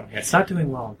good, yeah. too. Yeah, it's not doing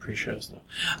well in pre-shows, though.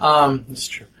 That's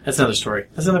true. That's another story.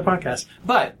 That's another podcast.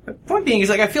 But the point being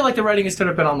is, I feel like the writing has sort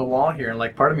of been on the wall here,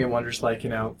 and, part of me wonders, wants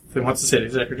to say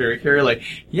to Secretary Kerry,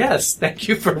 yes, thank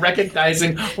you for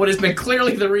recognizing what has been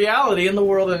clearly the reality in the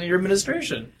world and in your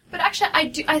administration. But actually,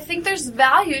 I think there's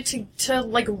value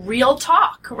to real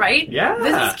talk, right? Yeah.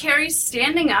 This is Kerry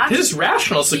standing up. This is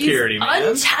rational security, man.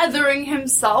 Untethering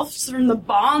himself from the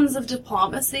bonds of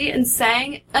diplomacy and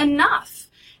saying enough.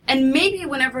 And maybe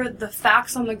whenever the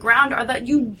facts on the ground are that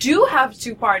you do have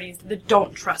 2 parties that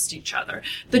don't trust each other,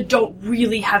 that don't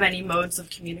really have any modes of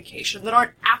communication, that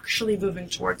aren't actually moving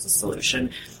towards a solution,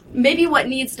 maybe what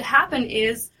needs to happen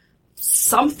is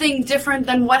something different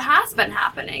than what has been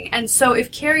happening. And so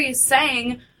if Kerry is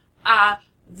saying,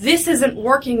 this isn't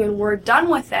working and we're done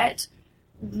with it,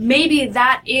 maybe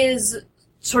that is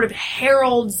sort of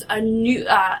heralds a new,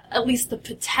 at least the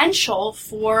potential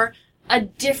for a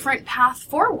different path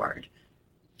forward.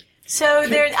 So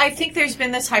I think there's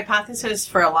been this hypothesis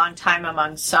for a long time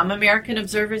among some American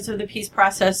observers of the peace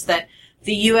process that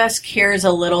the U.S. cares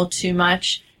a little too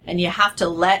much, and you have to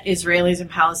let Israelis and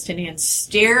Palestinians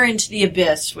stare into the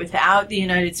abyss without the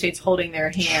United States holding their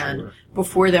hand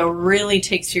before they'll really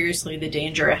take seriously the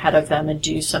danger ahead of them and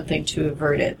do something to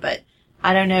avert it. But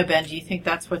I don't know, Ben, do you think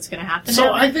that's what's going to happen?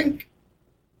 So I think,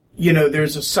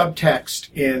 there's a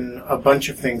subtext in a bunch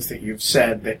of things that you've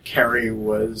said that Kerry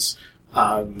was,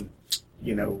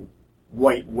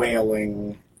 white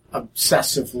whaling,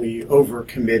 obsessively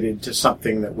overcommitted to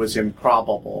something that was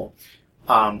improbable,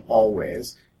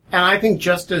 always. And I think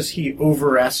just as he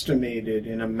overestimated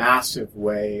in a massive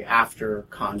way after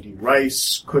Condi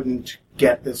Rice couldn't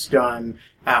get this done,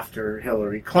 after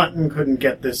Hillary Clinton couldn't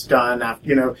get this done,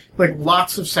 after,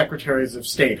 lots of secretaries of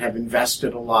state have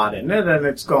invested a lot in it, and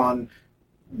it's gone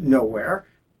nowhere.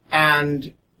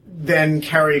 And then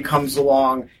Kerry comes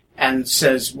along and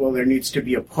says, well, there needs to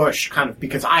be a push, kind of,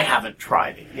 because I haven't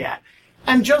tried it yet.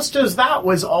 And just as that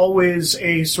was always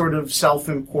a sort of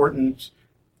self-important,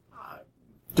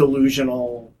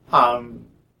 delusional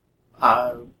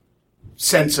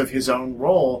sense of his own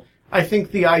role, I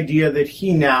think the idea that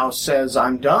he now says,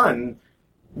 I'm done,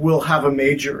 will have a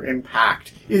major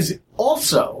impact, is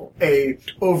also a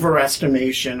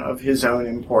overestimation of his own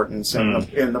importance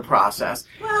in the process.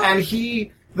 Well, and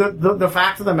the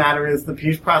fact of the matter is the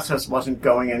peace process wasn't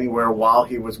going anywhere while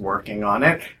he was working on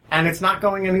it, and it's not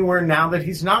going anywhere now that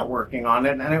he's not working on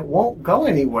it, and it won't go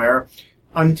anywhere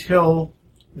until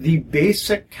the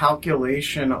basic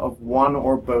calculation of one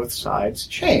or both sides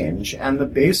change. And the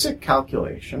basic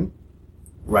calculation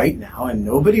right now, and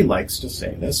nobody likes to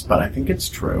say this, but I think it's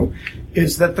true,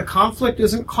 is that the conflict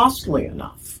isn't costly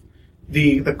enough.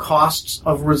 The costs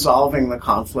of resolving the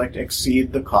conflict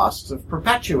exceed the costs of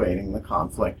perpetuating the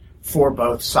conflict for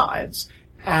both sides.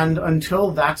 And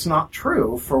until that's not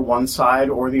true for one side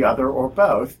or the other or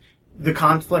both, the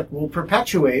conflict will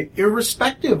perpetuate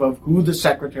irrespective of who the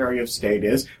Secretary of State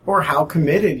is or how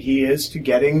committed he is to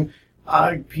getting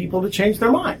people to change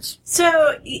their minds.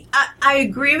 So I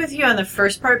agree with you on the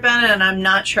first part, Ben, and I'm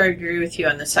not sure I agree with you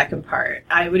on the second part.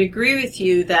 I would agree with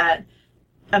you that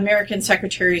American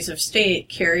secretaries of state,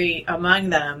 Kerry among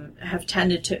them, have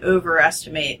tended to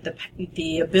overestimate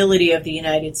the ability of the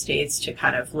United States to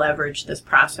kind of leverage this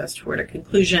process toward a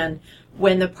conclusion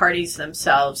when the parties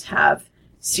themselves have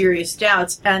serious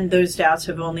doubts, and those doubts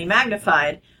have only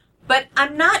magnified. But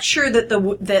I'm not sure that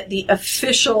the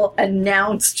official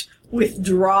announced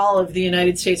withdrawal of the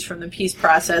United States from the peace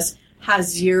process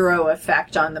has zero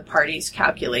effect on the parties'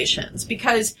 calculations,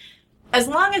 because as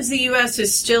long as the U.S.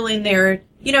 is still in there,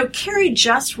 Kerry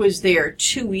just was there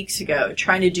 2 weeks ago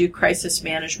trying to do crisis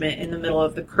management in the middle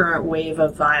of the current wave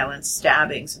of violence,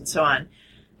 stabbings, and so on.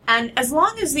 And as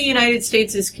long as the United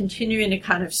States is continuing to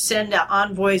kind of send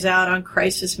envoys out on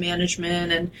crisis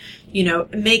management and,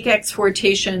 make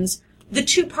exhortations, the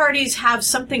two parties have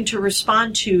something to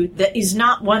respond to that is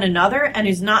not one another and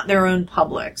is not their own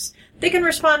publics. They can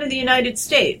respond to the United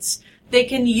States. They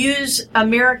can use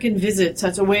American visits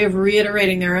as a way of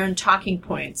reiterating their own talking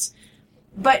points.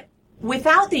 But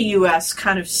without the U.S.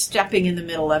 kind of stepping in the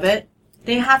middle of it,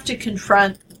 they have to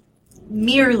confront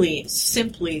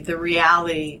simply the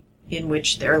reality in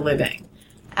which they're living.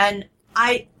 And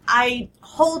I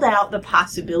hold out the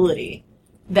possibility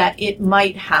that it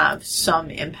might have some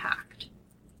impact.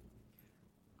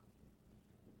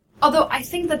 Although I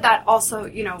think that also,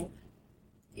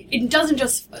 it doesn't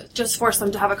just force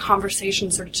them to have a conversation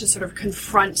to sort of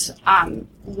confront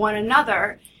one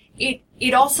another.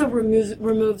 It also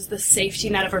removes the safety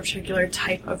net of a particular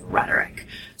type of rhetoric.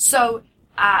 So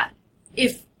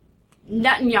if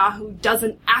Netanyahu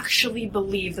doesn't actually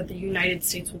believe that the United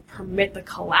States will permit the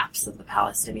collapse of the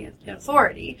Palestinian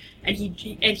Authority, and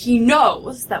he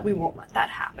knows that we won't let that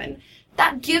happen,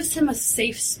 that gives him a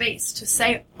safe space to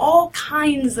say all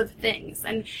kinds of things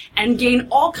and gain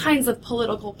all kinds of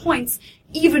political points,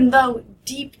 even though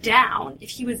deep down, if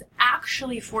he was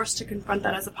actually forced to confront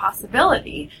that as a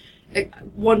possibility,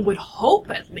 one would hope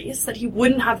at least that he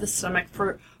wouldn't have the stomach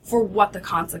for what the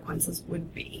consequences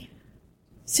would be.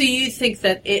 So you think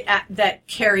that that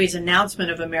Kerry's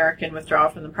announcement of American withdrawal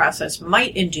from the process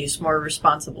might induce more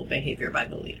responsible behavior by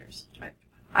the leaders?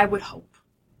 I would hope.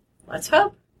 Let's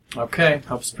hope. Okay,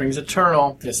 hope springs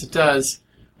eternal. Yes, it does.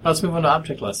 Let's move on to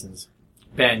object lessons.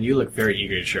 Ben, you look very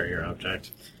eager to share your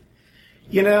object.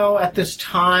 At this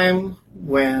time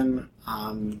when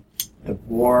the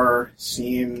war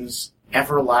seems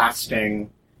everlasting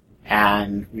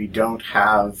and we don't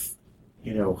have,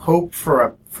 hope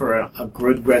for a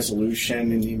good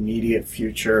resolution in the immediate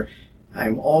future,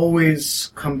 I'm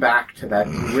always come back to that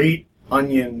great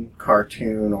Onion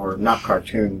cartoon, or not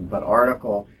cartoon, but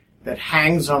article that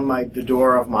hangs on the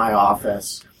door of my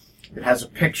office. It has a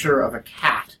picture of a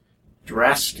cat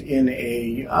dressed in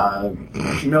a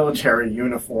military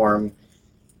uniform,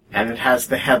 and it has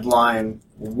the headline,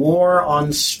 "War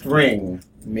on String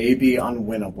may be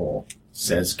unwinnable,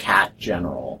 says Cat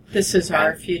General." This is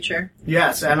our future.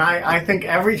 Yes, and I think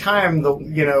every time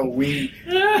we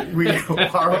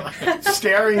are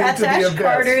staring That's into Ash the abyss,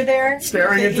 Carter there.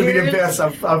 staring into the abyss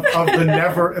of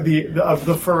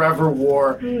the forever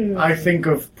war, I think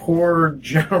of poor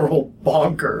General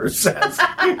Bonkers,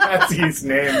 as he's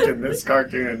named in this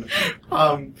cartoon,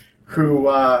 who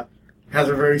has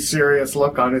a very serious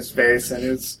look on his face and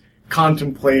is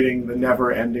contemplating the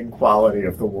never-ending quality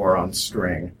of the war on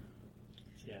string.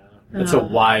 It's a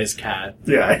wise cat.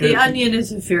 Yeah. The Onion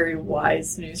is a very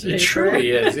wise newspaper. It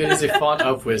truly is. It is a font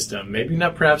of wisdom. Maybe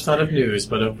perhaps not of news,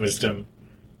 but of wisdom.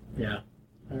 Yeah.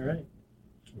 All right.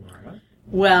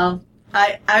 Well,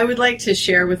 I would like to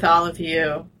share with all of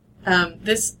you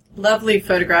this lovely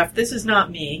photograph. This is not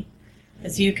me.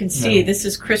 As you can see, This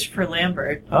is Christopher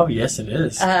Lambert. Oh, yes, it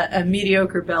is. A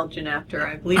mediocre Belgian actor.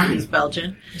 I believe he's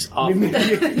Belgian. He's awful.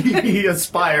 He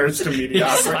aspires to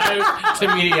mediocrity.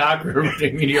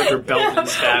 mediocre Belgian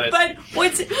status. But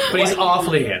he's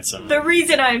awfully handsome. The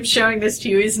reason I'm showing this to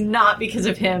you is not because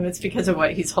of him. It's because of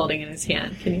what he's holding in his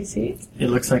hand. Can you see? It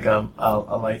looks like a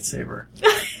lightsaber.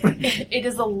 It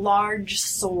is a large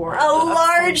sword. A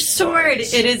large sword.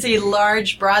 It is a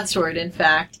large broadsword, in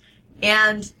fact.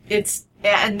 And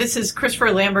this is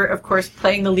Christopher Lambert, of course,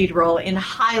 playing the lead role in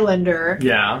Highlander.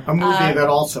 Yeah. A movie that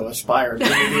also aspired to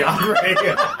mediocrity.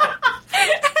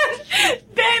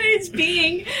 Ben is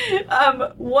being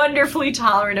wonderfully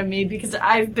tolerant of me because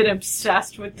I've been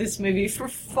obsessed with this movie for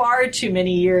far too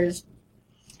many years.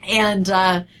 And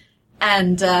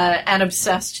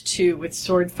obsessed too with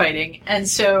sword fighting. And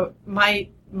so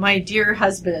my dear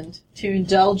husband, to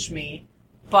indulge me,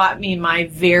 bought me my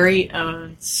very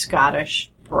own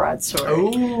Scottish broadsword.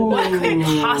 Ooh. What could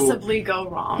possibly go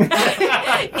wrong?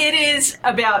 It is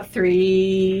about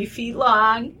 3 feet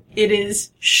long. It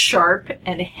is sharp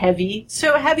and heavy.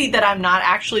 So heavy that I'm not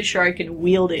actually sure I can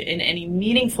wield it in any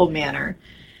meaningful manner.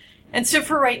 And so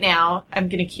for right now, I'm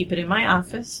going to keep it in my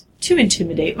office to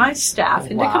intimidate my staff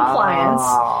into compliance.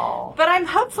 But I'm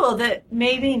hopeful that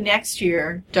maybe next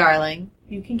year, darling,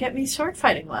 you can get me sword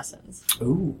fighting lessons.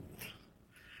 Ooh.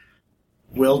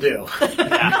 Will do. Put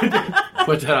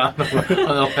that on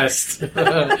the list.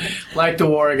 Like the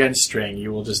war against string,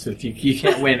 you will just you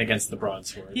can't win against the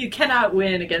broadsword. You cannot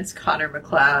win against Connor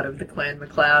MacLeod of the Clan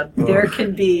MacLeod. There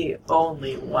can be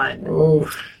only one.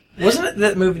 Oh, wasn't it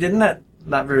that movie? Didn't that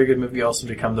not very good movie also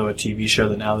become though a TV show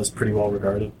that now is pretty well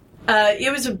regarded?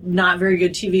 It was a not very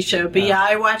good TV show, but yeah,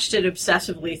 I watched it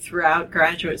obsessively throughout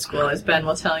graduate school, as Ben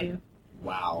will tell you.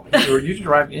 Wow. You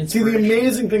derived See, inspiration. the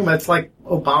amazing thing about, it's like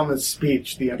Obama's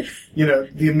speech, the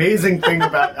amazing thing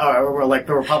about, or like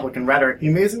the Republican rhetoric, the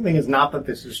amazing thing is not that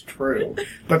this is true,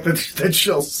 but that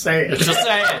she'll say it. Just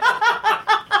say it.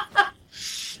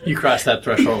 You crossed that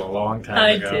threshold a long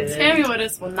time ago. I did. Tammy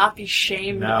Wittes will not be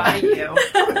shamed No. by you.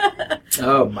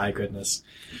 Oh my goodness.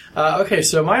 Okay,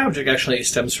 so my object actually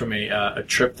stems from a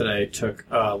trip that I took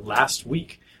last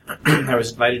week. I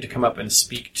was invited to come up and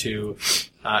speak to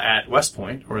at West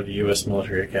Point, or the U.S.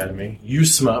 Military Academy,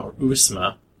 USMA or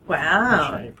USMA. Wow.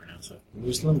 How do you pronounce it?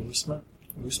 USMA?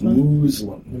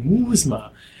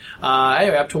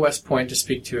 Anyway, up to West Point to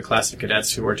speak to a class of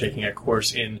cadets who are taking a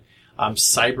course in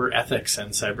cyber ethics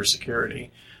and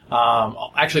cybersecurity.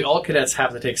 Actually, all cadets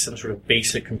have to take some sort of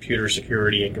basic computer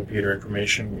security and computer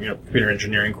information, computer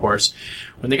engineering course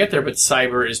when they get there. But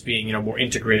cyber is being, more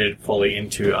integrated fully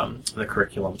into the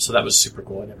curriculum. So that was super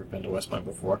cool. I'd never been to West Point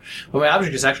before. But my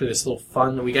object is actually this little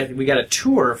fun. We got a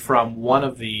tour from one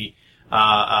of the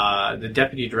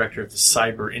deputy director of the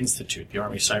Cyber Institute, the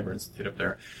Army Cyber Institute up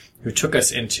there, who took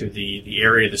us into the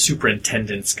area, the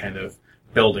superintendent's kind of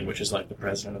building, which is like the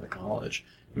president of the college.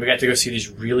 And we got to go see these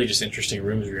really just interesting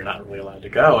rooms where you're not really allowed to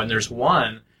go. And there's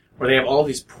one where they have all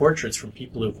these portraits from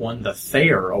people who've won the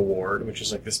Thayer Award, which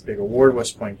is like this big award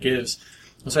West Point gives.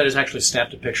 And so I just actually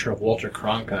snapped a picture of Walter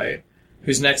Cronkite,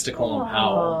 who's next to Colin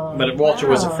Powell. But Walter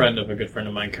was a friend of a good friend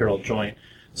of mine, Carol Joint.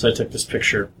 So I took this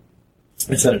picture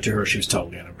and sent it to her. She was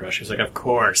totally unimpressed. She was like, of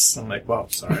course. I'm like, well,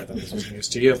 sorry, I thought this was news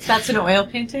to you. That's an oil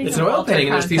painting? It's an oil painting,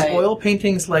 and there's these oil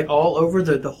paintings like all over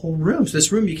the whole room. So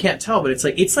this room you can't tell, but it's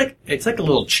like a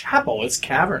little chapel. It's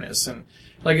cavernous and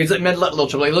like it's like little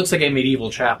chapel. It looks like a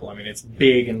medieval chapel. I mean, it's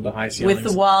big and the high ceilings.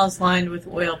 With the walls lined with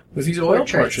oil. With these oil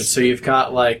portraits. So you've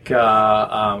got like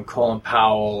Colin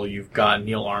Powell, you've got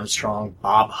Neil Armstrong,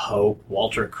 Bob Hope,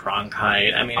 Walter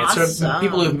Cronkite. I mean, it's sort of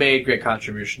people who've made great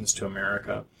contributions to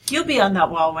America. You'll be on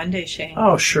that wall one day, Shane.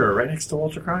 Oh, sure, right next to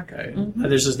Walter Cronkite. Mm-hmm.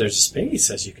 There's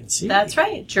space, as you can see. That's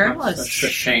right, journalists. That's the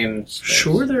Shane space.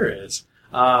 Sure there is.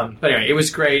 But anyway, it was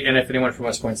great, and if anyone from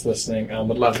West Point's listening,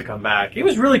 would love to come back. It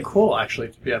was really cool, actually,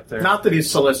 to be up there. Not that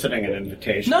he's soliciting an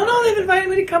invitation. No, they've invited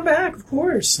me to come back, of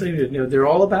course. They're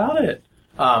all about it.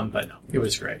 But no, it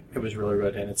was great. It was really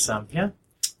good, and it's, a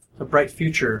bright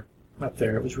future up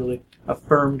there. It was really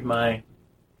affirmed my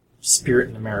spirit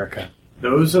in America.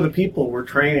 Those are the people we're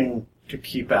training to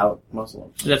keep out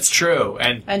Muslims. That's true,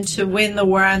 and to win the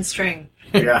war on string.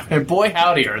 Yeah. And boy,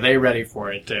 howdy, are they ready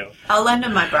for it, too. I'll lend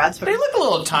them my broadsword. They look a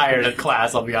little tired at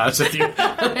class, I'll be honest with you.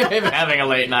 They've been having a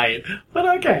late night.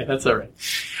 But okay, that's all right.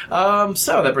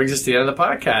 So that brings us to the end of the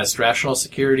podcast. Rational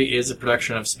Security is a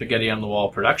production of Spaghetti on the Wall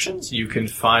Productions. You can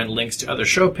find links to other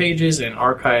show pages and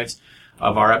archives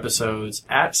of our episodes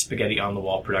at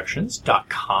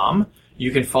spaghettionthewallproductions.com.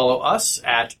 You can follow us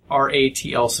at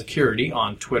RATL Security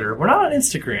on Twitter. We're not on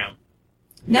Instagram.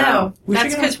 No, We that's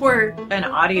should because we're an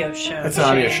audio show. It's an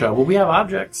audio show. Well, we have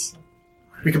objects.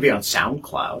 We could be on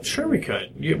SoundCloud. Sure we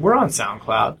could. We're on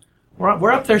SoundCloud.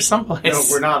 We're up there someplace. No,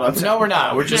 we're not on SoundCloud. No, we're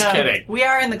not. We're just kidding. We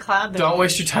are in the cloud, though. Don't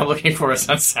waste your time looking for us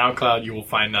on SoundCloud. You will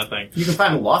find nothing. You can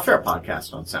find a Lawfare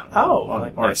podcast on SoundCloud.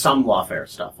 Oh, or some Lawfare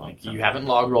stuff on SoundCloud. You haven't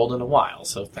log rolled in a while,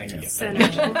 so thank you.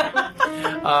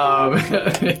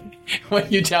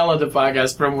 When you download the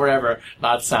podcast from wherever,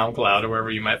 not SoundCloud or wherever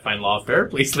you might find Lawfare,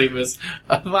 please leave us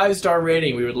a 5-star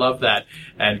rating. We would love that.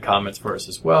 And comments for us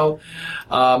as well.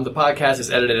 The podcast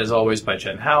is edited, as always, by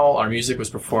Jen Howell. Our music was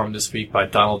performed this week by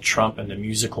Donald Trump and the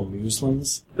Musical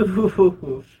Muslins.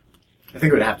 Ooh. I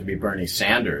think it would have to be Bernie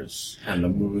Sanders and the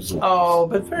Muslins. Oh,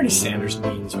 but Bernie Sanders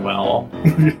means well.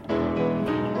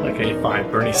 Okay,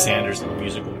 fine. Bernie Sanders and the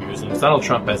Musical Muslins. Donald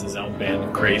Trump has his own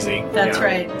band, Crazy. That's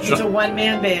right. He's a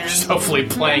one-man band. Just hopefully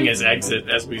playing his exit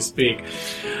as we speak.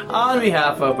 On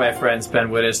behalf of my friends Ben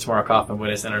Wittes, Tamara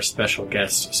Kaufman-Wittes, and our special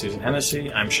guest, Susan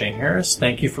Hennessy, I'm Shane Harris.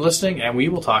 Thank you for listening, and we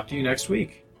will talk to you next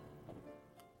week.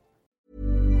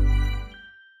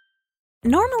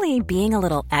 Normally, being a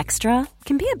little extra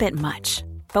can be a bit much.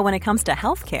 But when it comes to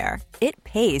healthcare, it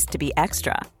pays to be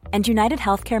extra. And United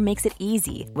Healthcare makes it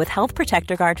easy with Health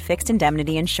Protector Guard fixed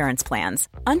indemnity insurance plans.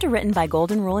 Underwritten by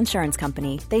Golden Rule Insurance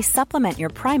Company, they supplement your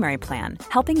primary plan,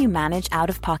 helping you manage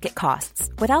out-of-pocket costs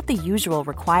without the usual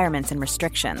requirements and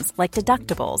restrictions like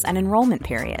deductibles and enrollment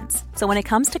periods. So when it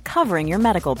comes to covering your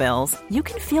medical bills, you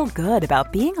can feel good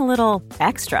about being a little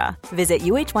extra. Visit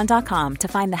UH1.com to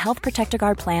find the Health Protector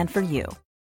Guard plan for you.